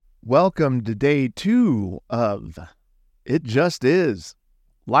Welcome to day 2 of It Just Is.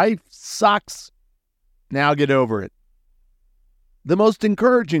 Life sucks. Now get over it. The most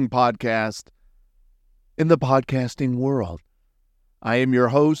encouraging podcast in the podcasting world. I am your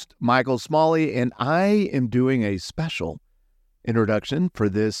host, Michael Smalley, and I am doing a special introduction for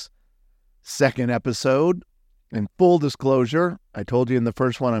this second episode. In full disclosure, I told you in the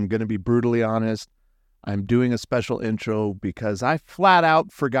first one I'm going to be brutally honest. I'm doing a special intro because I flat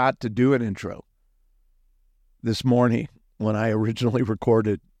out forgot to do an intro this morning when I originally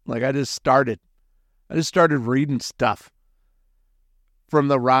recorded. I just started reading stuff from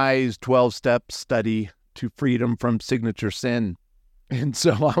the Rise 12-step study to freedom from signature sin. And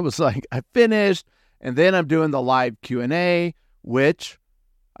so I was like, I finished, and then I'm doing the live Q&A, which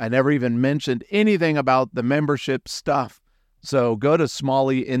I never even mentioned anything about the membership stuff. So go to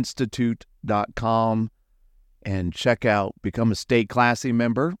smalleyinstitute.com and check out Become a Stay Classy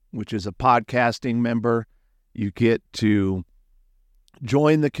member, which is a podcasting member. You get to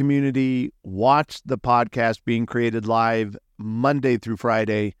join the community, watch the podcast being created live Monday through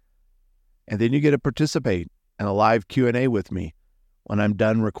Friday, and then you get to participate in a live Q&A with me when I'm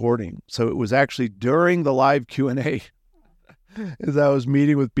done recording. So it was actually during the live Q&A as I was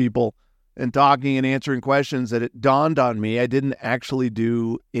meeting with people and talking and answering questions that it dawned on me I didn't actually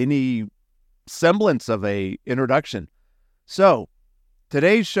do any semblance of a introduction. So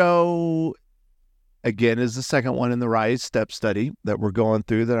today's show, again, is the second one in the Rise Step study that we're going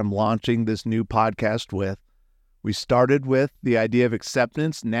through, that I'm launching this new podcast with. We started with the idea of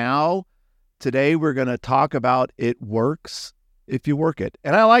acceptance. Now, today we're going to talk about it works if you work it.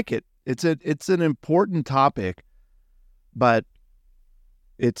 And I like it. It's an important topic, but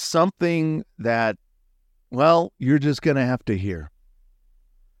it's something that, well, you're just going to have to hear.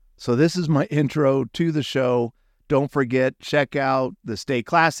 So this is my intro to the show. Don't forget, check out the Stay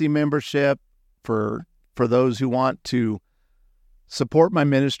Classy membership for those who want to support my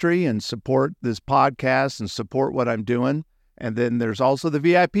ministry and support this podcast and support what I'm doing. And then there's also the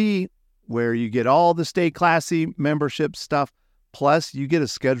VIP, where you get all the Stay Classy membership stuff, plus you get a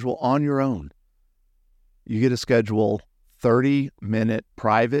schedule on your own. You get a schedule 30-minute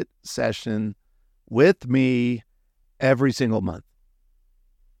private session with me every single month,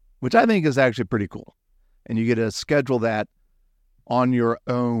 which I think is actually pretty cool. And you get to schedule that on your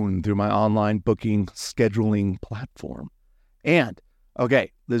own through my online booking scheduling platform. And,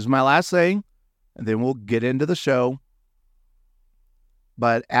 okay, this is my last thing, and then we'll get into the show.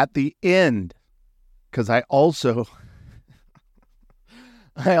 But at the end, because I also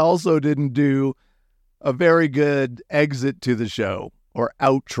didn't do a very good exit to the show or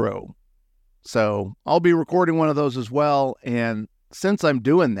outro. So I'll be recording one of those as well. And since I'm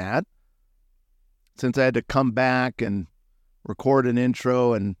doing that, since I had to come back and record an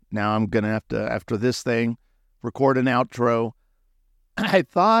intro, and now I'm going to have to, after this thing, record an outro, I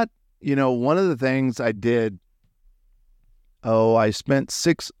thought, one of the things I did, I spent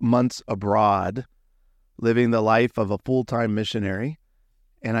 6 months abroad living the life of a full-time missionary,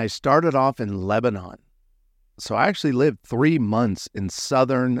 and I started off in Lebanon. So I actually lived 3 months in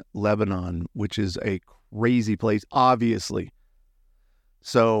southern Lebanon, which is a crazy place, obviously.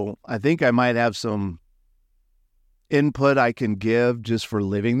 So I think I might have some input I can give just for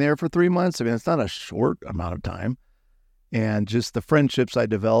living there for 3 months. I mean, it's not a short amount of time. And just the friendships I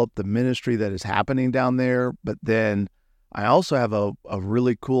developed, the ministry that is happening down there. But then I also have a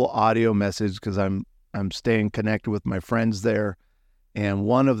really cool audio message because I'm staying connected with my friends there. And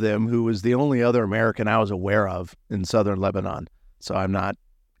one of them, who was the only other American I was aware of in southern Lebanon. So I'm not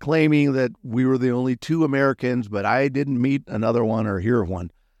claiming that we were the only 2 Americans, but I didn't meet another one or hear of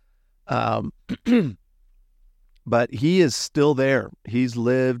one. But he is still there. He's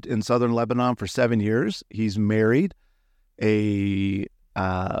lived in southern Lebanon for 7 years. He's married a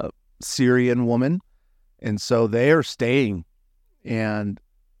Syrian woman. And so they are staying. And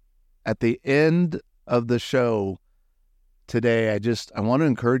at the end of the show today, I want to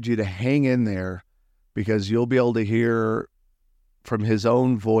encourage you to hang in there, because you'll be able to hear from his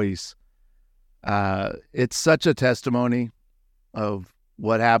own voice. It's such a testimony of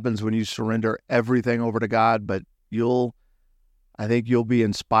what happens when you surrender everything over to God, but I think you'll be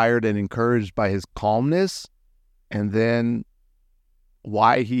inspired and encouraged by his calmness, and then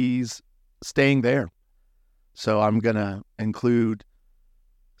why he's staying there. So I'm going to include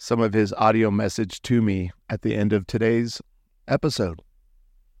some of his audio message to me at the end of today's episode.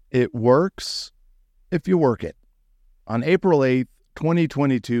 It works if you work it. On April 8th,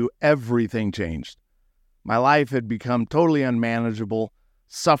 2022, everything changed. My life had become totally unmanageable.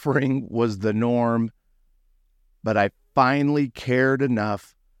 Suffering was the norm. But I finally cared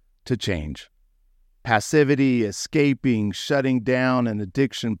enough to change. Passivity, escaping, shutting down, and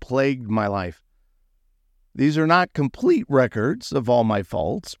addiction plagued my life. These are not complete records of all my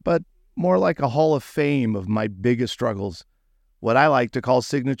faults, but more like a hall of fame of my biggest struggles, what I like to call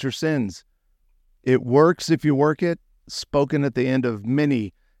signature sins. It works if you work it. Spoken at the end of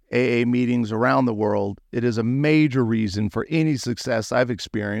many AA meetings around the world, it is a major reason for any success I've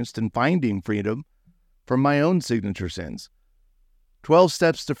experienced in finding freedom from my own signature sins. 12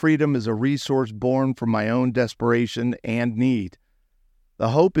 Steps to Freedom is a resource born from my own desperation and need. The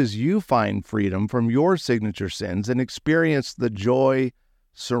hope is you find freedom from your signature sins and experience the joy,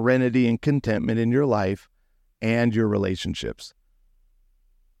 serenity, and contentment in your life and your relationships.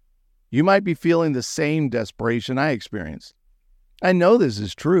 You might be feeling the same desperation I experienced. I know this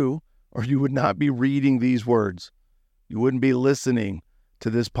is true, or you would not be reading these words. You wouldn't be listening to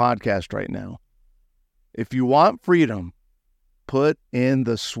this podcast right now. If you want freedom, put in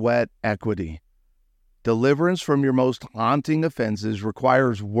the sweat equity. Deliverance from your most haunting offenses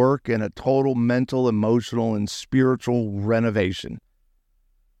requires work and a total mental, emotional, and spiritual renovation.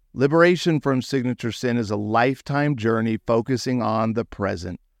 Liberation from signature sin is a lifetime journey focusing on the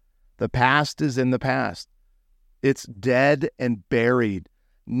present. The past is in the past. It's dead and buried.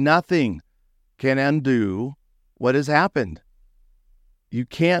 Nothing can undo what has happened. You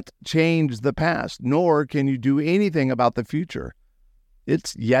can't change the past, nor can you do anything about the future.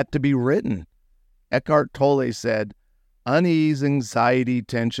 It's yet to be written. Eckhart Tolle said, "Unease, anxiety,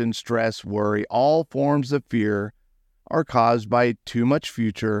 tension, stress, worry, all forms of fear are caused by too much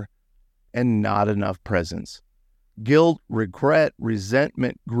future and not enough presence. Guilt, regret,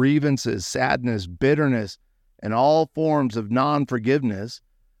 resentment, grievances, sadness, bitterness, and all forms of non-forgiveness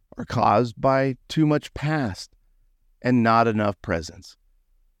are caused by too much past and not enough presence."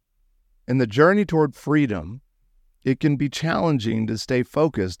 In the journey toward freedom, it can be challenging to stay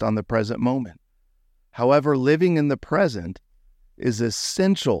focused on the present moment. However, living in the present is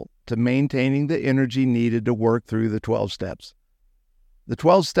essential to maintaining the energy needed to work through the 12 steps. The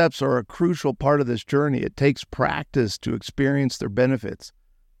 12 steps are a crucial part of this journey. It takes practice to experience their benefits.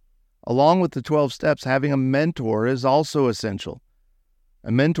 Along with the 12 steps, having a mentor is also essential.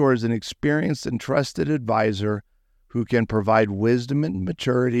 A mentor is an experienced and trusted advisor who can provide wisdom and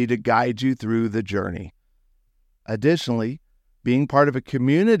maturity to guide you through the journey. Additionally, being part of a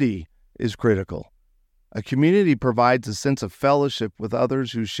community is critical. A community provides a sense of fellowship with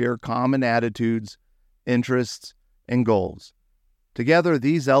others who share common attitudes, interests, and goals. Together,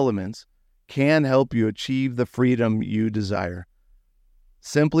 these elements can help you achieve the freedom you desire.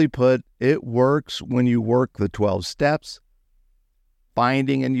 Simply put, it works when you work the 12 steps,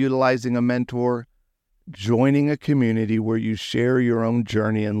 finding and utilizing a mentor, joining a community where you share your own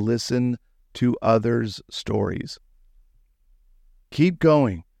journey and listen to others' stories. Keep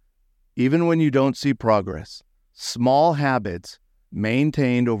going, even when you don't see progress. Small habits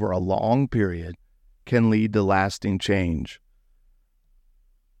maintained over a long period can lead to lasting change,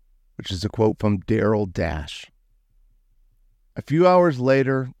 which is a quote from Daryl Dash. A few hours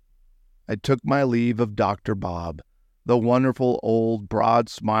later, I took my leave of Dr. Bob. The wonderful old broad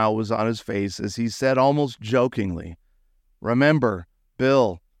smile was on his face as he said almost jokingly, "Remember,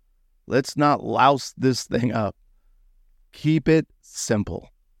 Bill, let's not louse this thing up. Keep it simple."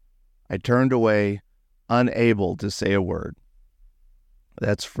 I turned away, unable to say a word.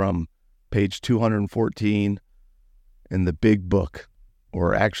 That's from page 214 in the big book,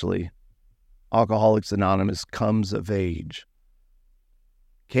 or actually, Alcoholics Anonymous Comes of Age.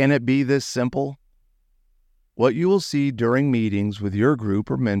 Can it be this simple? What you will see during meetings with your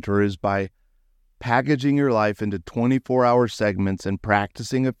group or mentor is by packaging your life into 24-hour segments and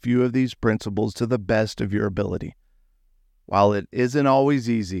practicing a few of these principles to the best of your ability. While it isn't always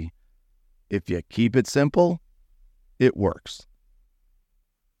easy, if you keep it simple, it works.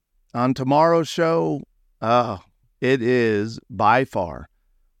 On tomorrow's show, it is by far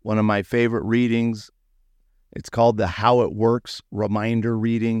one of my favorite readings. It's called the How It Works Reminder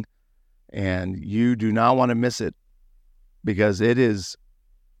Reading, and you do not want to miss it because it is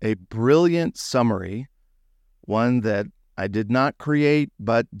a brilliant summary, one that I did not create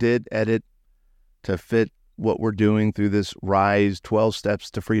but did edit to fit what we're doing through this Rise 12 Steps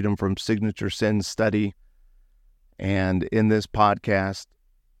to Freedom from Signature Sin study and in this podcast.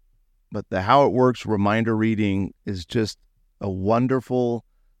 But the How It Works Reminder Reading is just a wonderful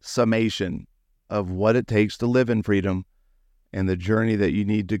summation of what it takes to live in freedom and the journey that you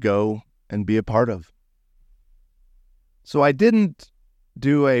need to go and be a part of. So I didn't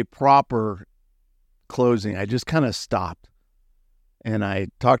do a proper closing. I just kind of stopped. And I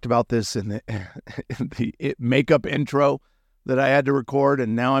talked about this in the makeup intro that I had to record,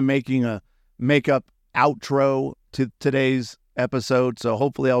 and now I'm making a makeup outro to today's episode. So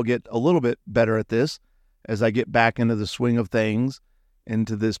hopefully I'll get a little bit better at this as I get back into the swing of things,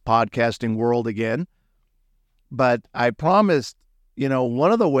 into this podcasting world again. But I promised,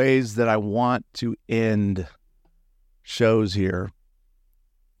 one of the ways that I want to end shows here,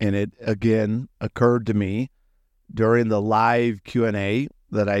 and it again occurred to me during the live Q&A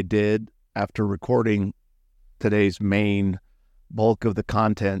that I did after recording today's main bulk of the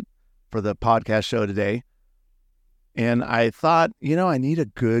content for the podcast show today. And I thought, I need a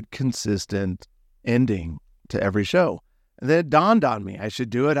good, consistent ending to every show. And then it dawned on me, I should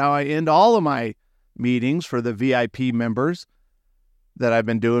do it how I end all of my meetings for the VIP members that I've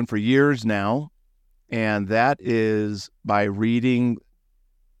been doing for years now. And that is by reading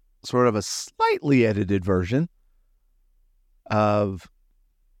sort of a slightly edited version of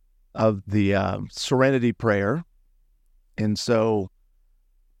the serenity prayer. And so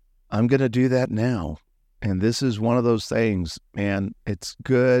I'm going to do that now. And this is one of those things, and it's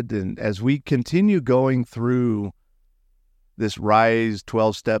good. And as we continue going through this Rise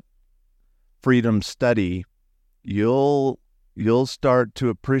 12-step freedom study, you'll start to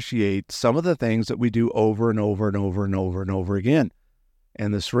appreciate some of the things that we do over and over and over and over and over again.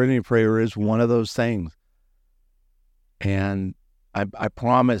 And the serenity prayer is one of those things. And I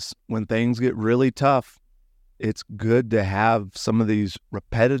promise, when things get really tough, it's good to have some of these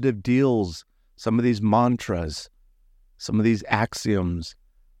repetitive deals, some of these mantras, some of these axioms,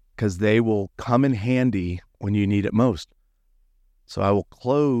 because they will come in handy when you need it most. So I will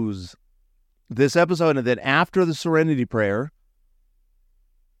close this episode, and then after the serenity prayer,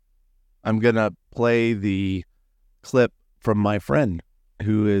 I'm going to play the clip from my friend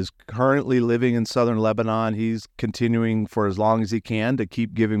who is currently living in southern Lebanon. He's continuing for as long as he can to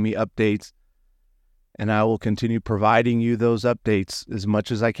keep giving me updates, and I will continue providing you those updates as much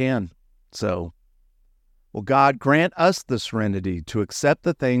as I can. So, will God grant us the serenity to accept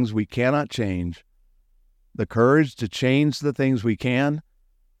the things we cannot change, the courage to change the things we can,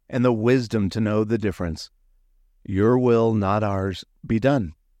 and the wisdom to know the difference. Your will, not ours, be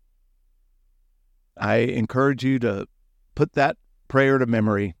done. I encourage you to put that prayer to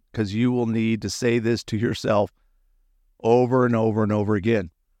memory, because you will need to say this to yourself over and over and over again.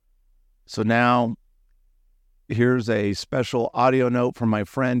 So now, here's a special audio note from my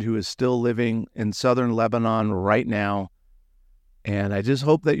friend who is still living in southern Lebanon right now. And I just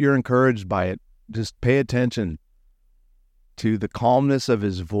hope that you're encouraged by it. Just pay attention to the calmness of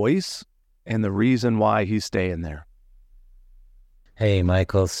his voice and the reason why he's staying there. Hey,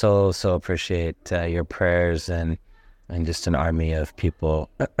 Michael, so appreciate your prayers and just an army of people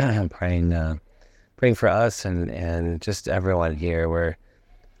praying for us and just everyone here. We're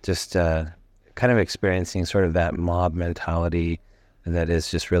just kind of experiencing sort of that mob mentality that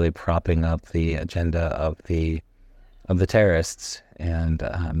is just really propping up the agenda of the terrorists, and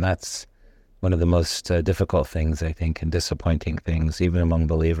that's one of the most difficult things, I think, and disappointing things, even among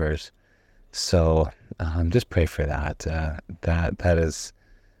believers. So just pray for that.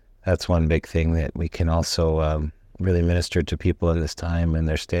 That's one big thing that we can also really minister to people in this time in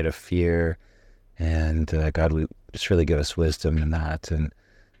their state of fear, and God will just really give us wisdom in that. And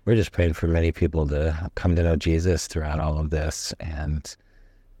we're just praying for many people to come to know Jesus throughout all of this, and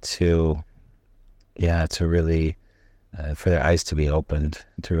to really, for their eyes to be opened,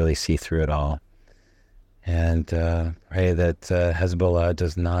 to really see through it all. And pray that Hezbollah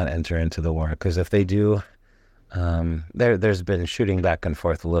does not enter into the war, because if they do, there's been shooting back and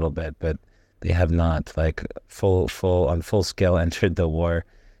forth a little bit, but they have not full scale entered the war.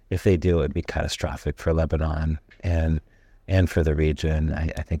 If they do, it would be catastrophic for Lebanon and for the region.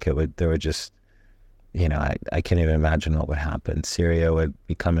 I think there would just, I can't even imagine what would happen. Syria would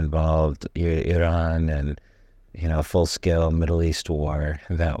become involved, Iran, and, a full-scale Middle East war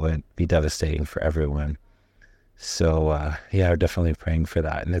that would be devastating for everyone. So, we're definitely praying for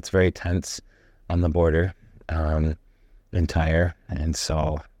that. And it's very tense on the border, entire. And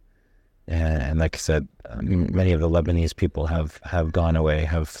so, and like I said, many of the Lebanese people have gone away,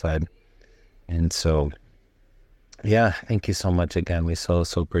 have fled. And so, thank you so much again. We so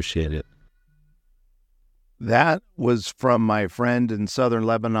appreciate it. That was from my friend in southern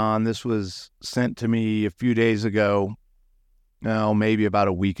Lebanon. This was sent to me a few days ago, maybe about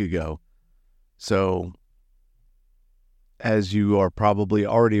a week ago. So, as you are probably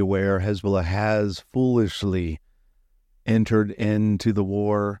already aware, Hezbollah has foolishly entered into the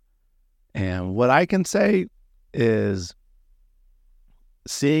war. And what I can say is,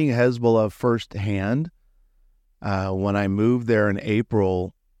 seeing Hezbollah firsthand, when I moved there in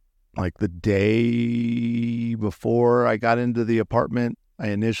April like the day before I got into the apartment I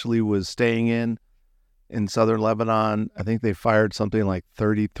initially was staying in southern Lebanon. I think they fired something like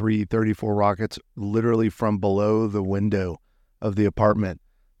 33, 34 rockets literally from below the window of the apartment.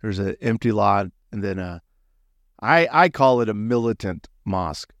 There's an empty lot, and then I call it a militant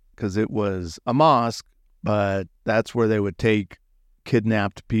mosque because it was a mosque, but that's where they would take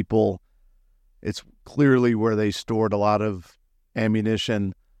kidnapped people. It's clearly where they stored a lot of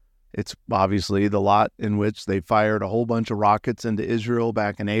ammunition. It's obviously the lot in which they fired a whole bunch of rockets into Israel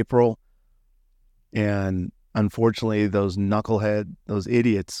back in April. And unfortunately, those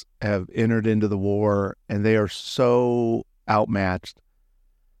idiots have entered into the war, and they are so outmatched.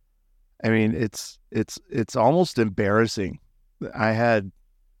 I mean, it's almost embarrassing. I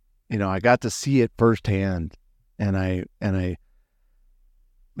got to see it firsthand, and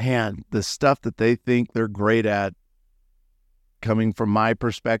man, the stuff that they think they're great at, coming from my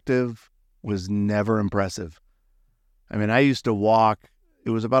perspective, was never impressive. I mean, I used to walk.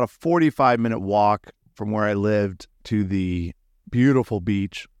 It was about a 45-minute walk from where I lived to the beautiful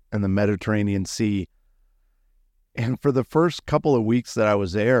beach and the Mediterranean Sea. And for the first couple of weeks that I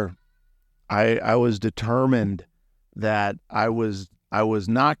was there, I was determined that I was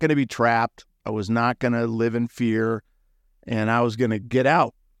not going to be trapped. I was not going to live in fear, and I was going to get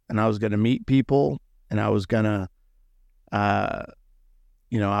out, and I was going to meet people, and I was going to, I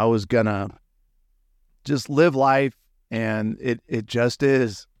was going to just live life, and it just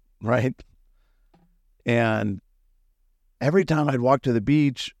is, right? And every time I'd walk to the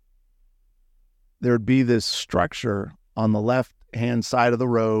beach, there'd be this structure on the left-hand side of the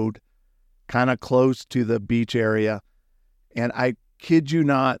road, kind of close to the beach area. And I kid you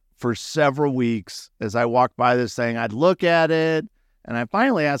not, for several weeks, as I walked by this thing, I'd look at it, and I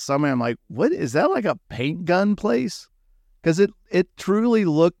finally asked somebody, I'm like, what, is that like a paint gun place? Because it truly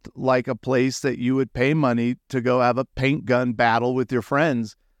looked like a place that you would pay money to go have a paint gun battle with your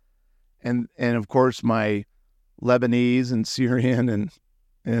friends. And of course, my Lebanese and Syrian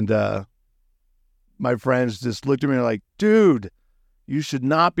and my friends just looked at me like, dude, you should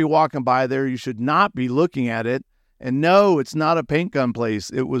not be walking by there. You should not be looking at it. And no, it's not a paint gun place.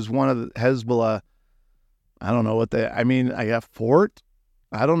 It was one of the Hezbollah. I don't know what I got fort.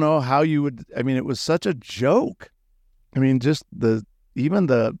 I don't know how you would, it was such a joke. Just even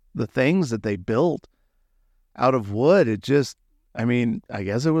the things that they built out of wood, it just, I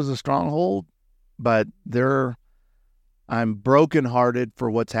guess it was a stronghold, but I'm brokenhearted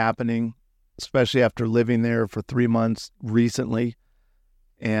for what's happening, especially after living there for 3 months recently.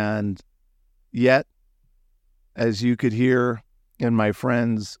 And yet, as you could hear in my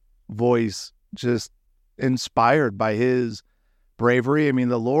friend's voice, just inspired by his bravery.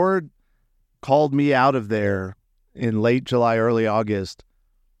 The Lord called me out of there in late July, early August,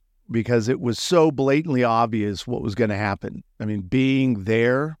 because it was so blatantly obvious what was going to happen. Being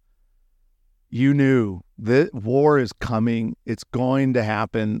there, you knew that war is coming. It's going to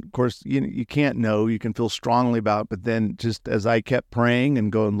happen. Of course, you can't know. You can feel strongly about it. But then just as I kept praying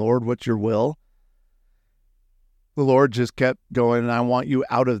and going, Lord, what's your will? The Lord just kept going, I want you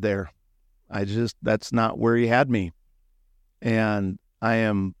out of there. That's not where he had me. And I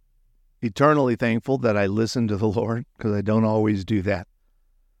am eternally thankful that I listened to the Lord, because I don't always do that.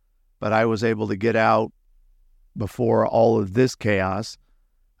 But I was able to get out before all of this chaos.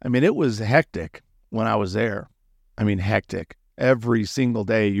 It was hectic when I was there. Hectic. Every single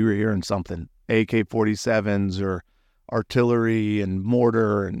day you were hearing something, AK-47s or artillery and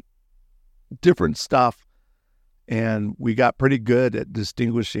mortar and different stuff. And we got pretty good at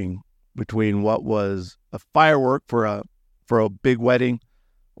distinguishing between what was a firework for a big wedding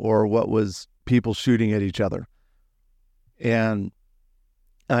or what was people shooting at each other. And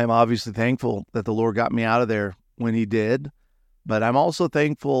I'm obviously thankful that the Lord got me out of there when he did. But I'm also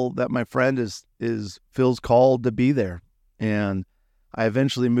thankful that my friend feels called to be there. And I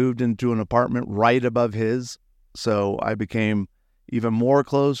eventually moved into an apartment right above his. So I became even more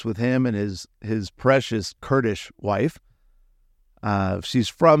close with him and his precious Kurdish wife. She's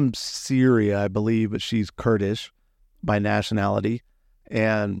from Syria, I believe, but she's Kurdish by nationality.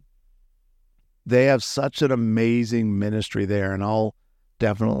 And they have such an amazing ministry there. And I'll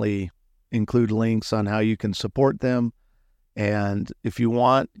definitely include links on how you can support them. And if you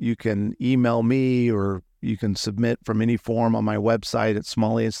want, you can email me, or you can submit from any form on my website at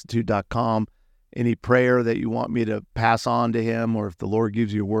smalleyinstitute.com. Any prayer that you want me to pass on to him, or if the Lord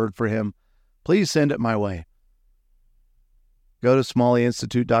gives you a word for him, please send it my way. Go to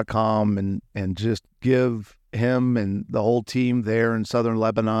smalleyinstitute.com and just give him and the whole team there in southern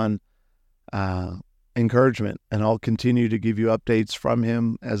Lebanon encouragement, and I'll continue to give you updates from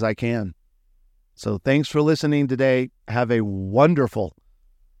him as I can. So thanks for listening today. Have a wonderful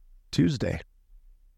Tuesday.